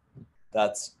circle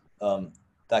that's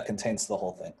that contains the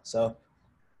whole thing. So,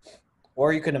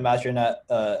 or you can imagine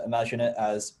it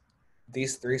as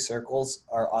these 3 circles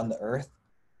are on the Earth,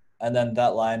 and then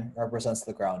that line represents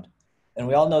the ground. And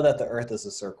we all know that the Earth is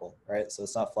a circle, right? So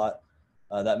it's not flat.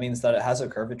 That means that it has a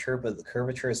curvature, but the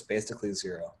curvature is basically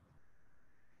 0.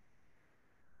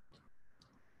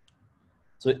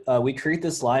 So we treat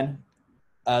this line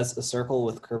as a circle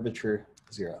with curvature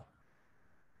 0.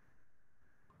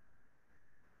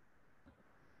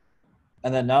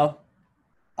 And then now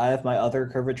I have my other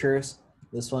curvatures.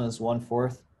 This one is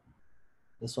 1/4.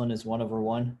 This one is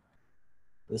 1/1.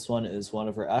 This one is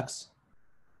 1/x.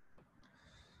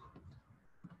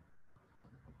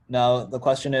 Now the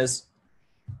question is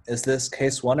this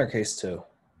case 1 or case 2?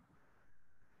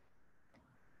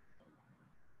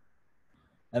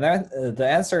 And the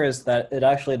answer is that it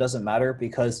actually doesn't matter,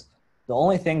 because the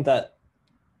only thing that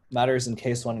matters in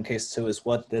case 1 and case 2 is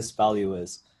what this value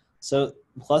is. So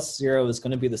plus 0 is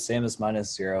going to be the same as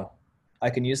minus 0. I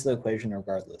can use the equation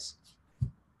regardless.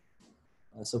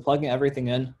 So plugging everything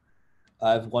in,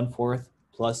 I have 1/4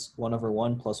 plus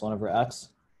 1/1 plus 1/x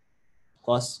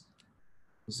plus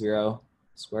 0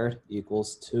 squared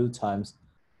equals 2 times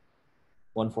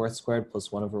 1/4 squared plus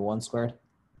 1/1 squared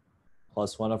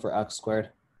plus 1/x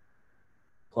squared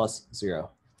plus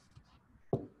 0.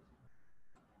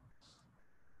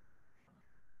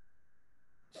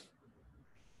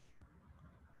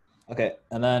 Okay,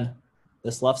 and then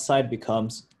this left side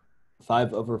becomes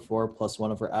 5 over 4 plus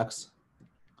 1 over x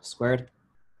squared.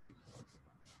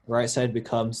 The right side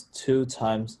becomes 2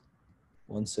 times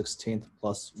 1/16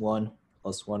 plus 1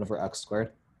 plus 1 over x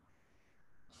squared.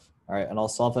 All right, and I'll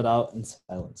solve it out in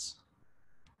silence.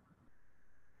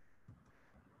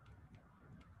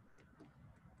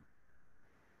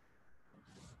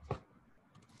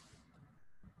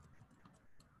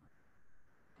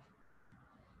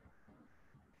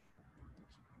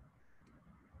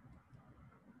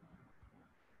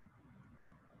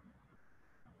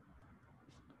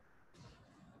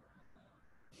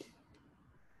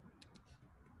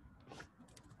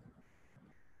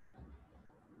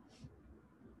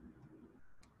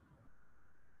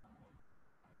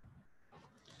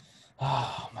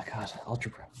 Oh my God,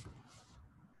 algebra.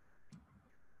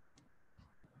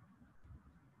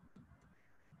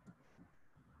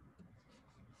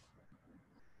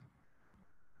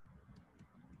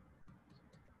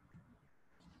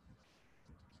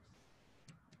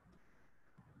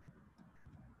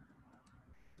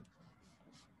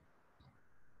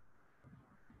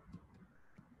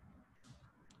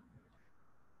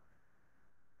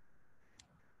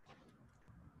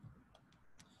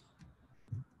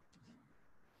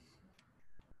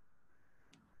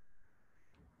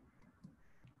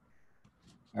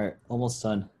 All right, almost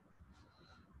done.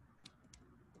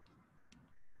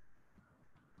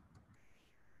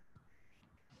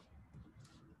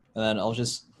 And then I'll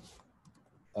just,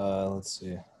 let's see.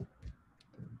 And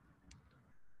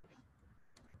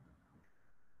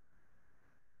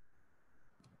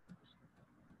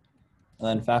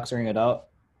then factoring it out,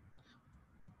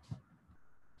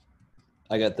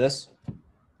 I get this.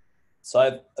 So I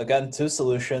have, again, two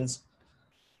solutions.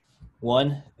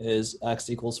 One is x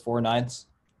equals 4/9.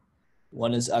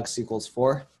 One is x equals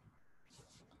 4.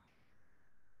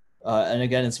 And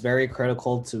again, it's very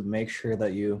critical to make sure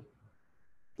that you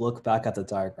look back at the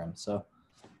diagram. So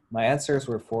my answers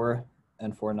were 4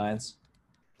 and 4/9.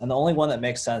 And the only one that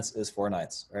makes sense is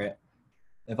 4/9, right?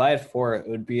 If I had 4, it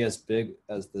would be as big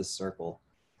as this circle.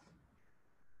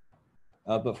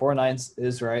 But 4/9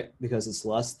 is right because it's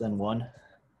less than 1.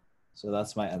 So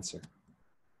that's my answer.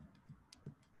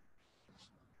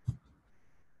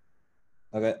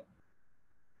 Okay.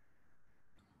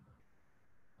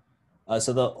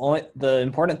 So the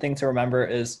important thing to remember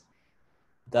is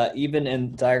that even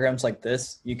in diagrams like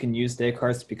this, you can use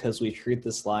Descartes because we treat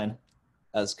this line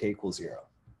as k equals 0.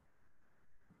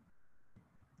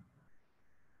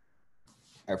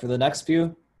 All right, for the next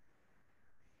few,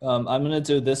 I'm going to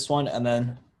do this one, and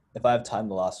then if I have time,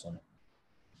 the last one.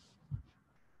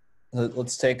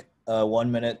 Let's take 1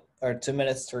 minute or 2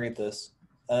 minutes to read this,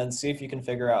 and see if you can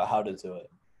figure out how to do it.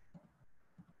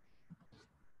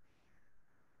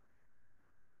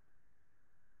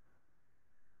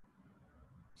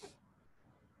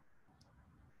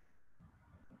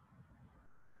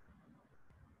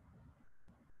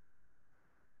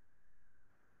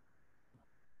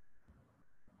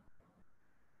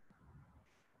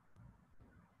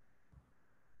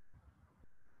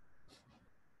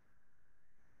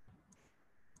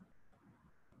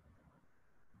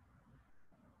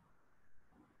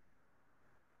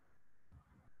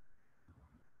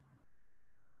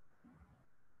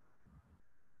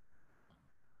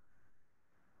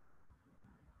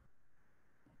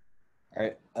 All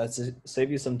right, to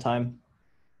save you some time,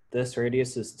 this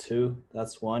radius is 2,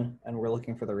 that's 1, and we're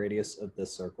looking for the radius of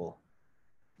this circle.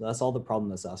 That's all the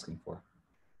problem is asking for.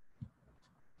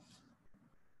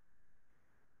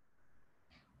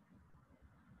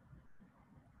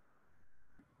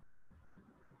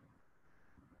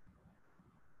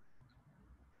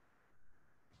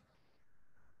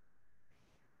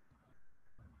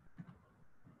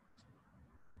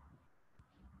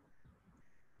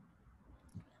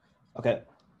 Okay.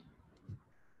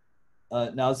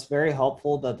 Now it's very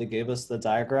helpful that they gave us the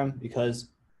diagram because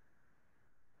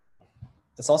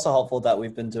it's also helpful that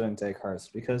we've been doing Descartes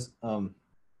because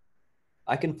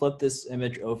I can flip this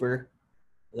image over,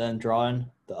 then draw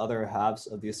in the other halves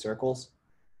of these circles.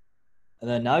 And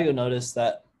then now you'll notice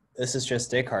that this is just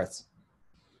Descartes,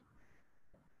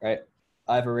 right?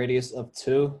 I have a radius of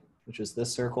 2, which is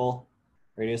this circle,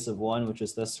 radius of 1, which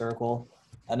is this circle.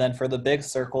 And then for the big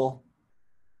circle,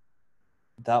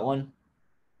 that one,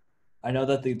 I know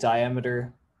that the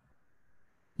diameter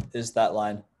is that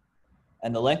line.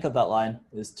 And the length of that line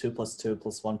is 2 plus 2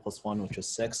 plus 1 plus 1, which is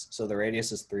 6. So the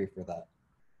radius is 3 for that.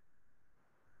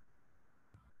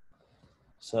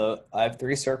 So I have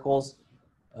 3 circles,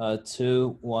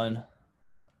 2, 1,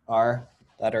 R,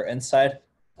 that are inside,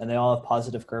 and they all have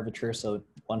positive curvature. So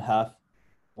 1/2,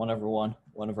 1/1,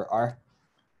 1/R.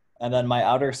 And then my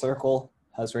outer circle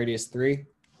has radius 3.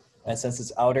 And since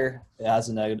it's outer, it has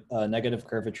a negative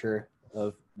curvature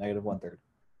of -1/3.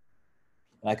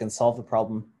 And I can solve the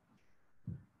problem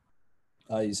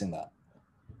using that.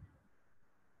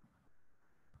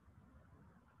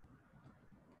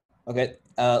 Okay,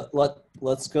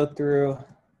 let's go through.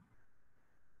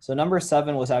 So number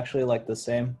 7 was actually like the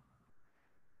same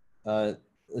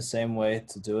way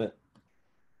to do it.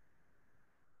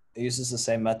 It uses the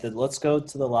same method. Let's go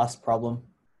to the last problem.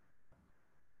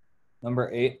 Number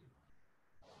 8.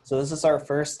 So this is our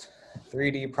first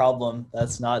 3D problem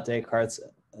that's not Descartes,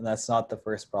 and that's not the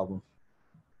first problem.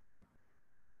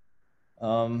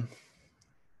 All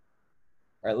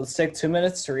right, let's take 2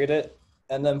 minutes to read it.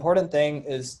 And the important thing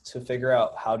is to figure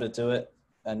out how to do it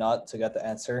and not to get the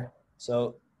answer.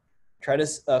 So try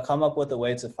to come up with a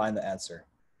way to find the answer.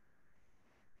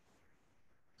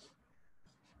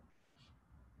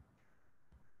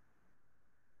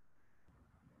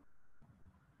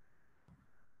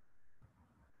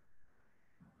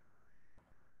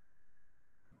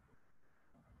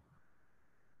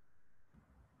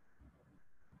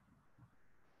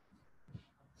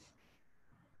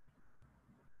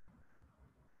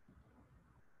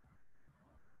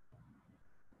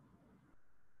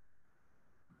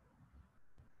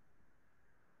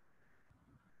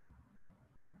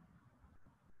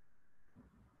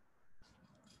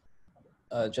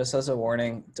 Just as a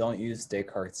warning, don't use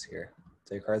Descartes here.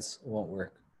 Descartes won't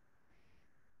work.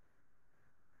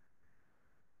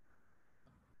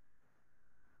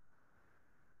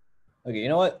 Okay, you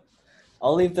know what?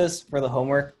 I'll leave this for the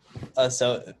homework,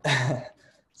 so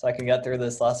I can get through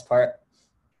this last part.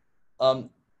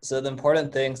 So the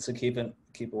important things to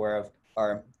keep aware of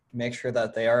are make sure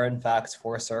that they are in fact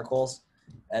 4 circles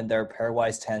and they're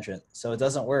pairwise tangent. So it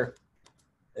doesn't work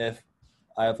if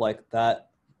I have like that.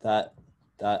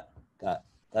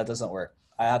 That doesn't work.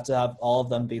 I have to have all of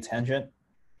them be tangent.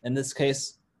 In this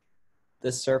case,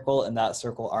 this circle and that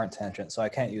circle aren't tangent, so I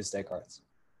can't use Descartes.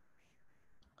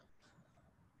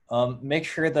 Make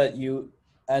sure that you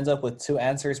end up with 2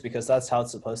 answers because that's how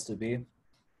it's supposed to be.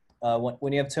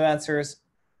 When you have 2 answers,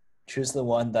 choose the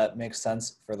one that makes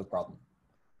sense for the problem.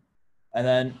 And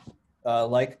then,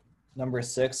 like number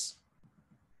 6,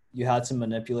 you had to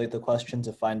manipulate the question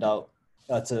to find out,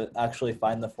 to actually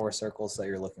find the 4 circles that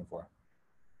you're looking for.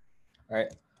 All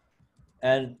right.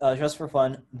 And just for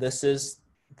fun, this is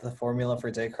the formula for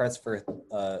Descartes for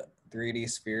 3D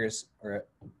spheres or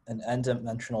an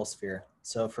n-dimensional sphere.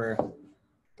 So for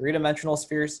 3-dimensional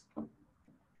spheres,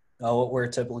 what we're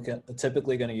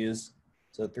typically going to use,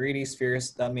 so 3D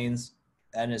spheres, that means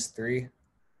n is 3.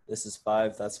 This is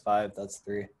 5, that's 5, that's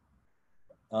 3.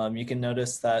 You can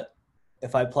notice that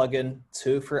if I plug in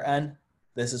 2 for n,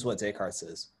 this is what Descartes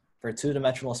is. For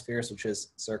 2-dimensional spheres, which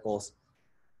is circles,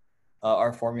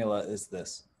 our formula is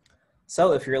this.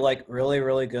 So if you're like really,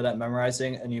 really good at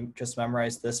memorizing and you just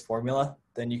memorize this formula,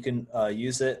 then you can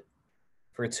use it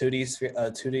for 2D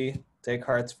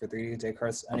Descartes, for 3D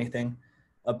Descartes, anything.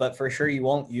 But for sure, you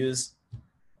won't use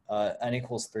n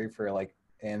equals 3 for like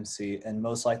AMC, and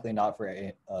most likely not for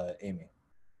AME.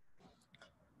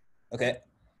 Okay,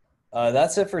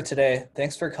 that's it for today.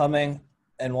 Thanks for coming,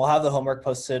 and we'll have the homework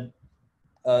posted.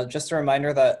 Just a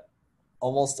reminder that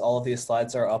almost all of these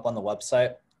slides are up on the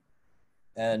website,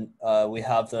 and we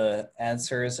have the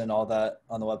answers and all that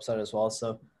on the website as well.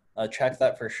 So check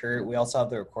that for sure. We also have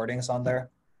the recordings on there.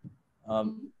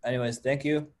 Anyways, thank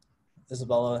you.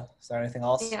 Isabella, is there anything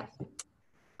else? Yeah.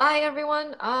 Bye,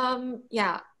 everyone.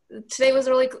 Yeah, today was a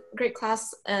really great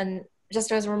class, and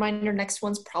just as a reminder, next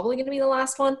one's probably going to be the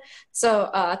last one.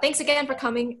 So thanks again for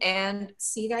coming, and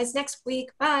see you guys next week.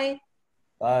 Bye.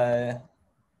 Bye.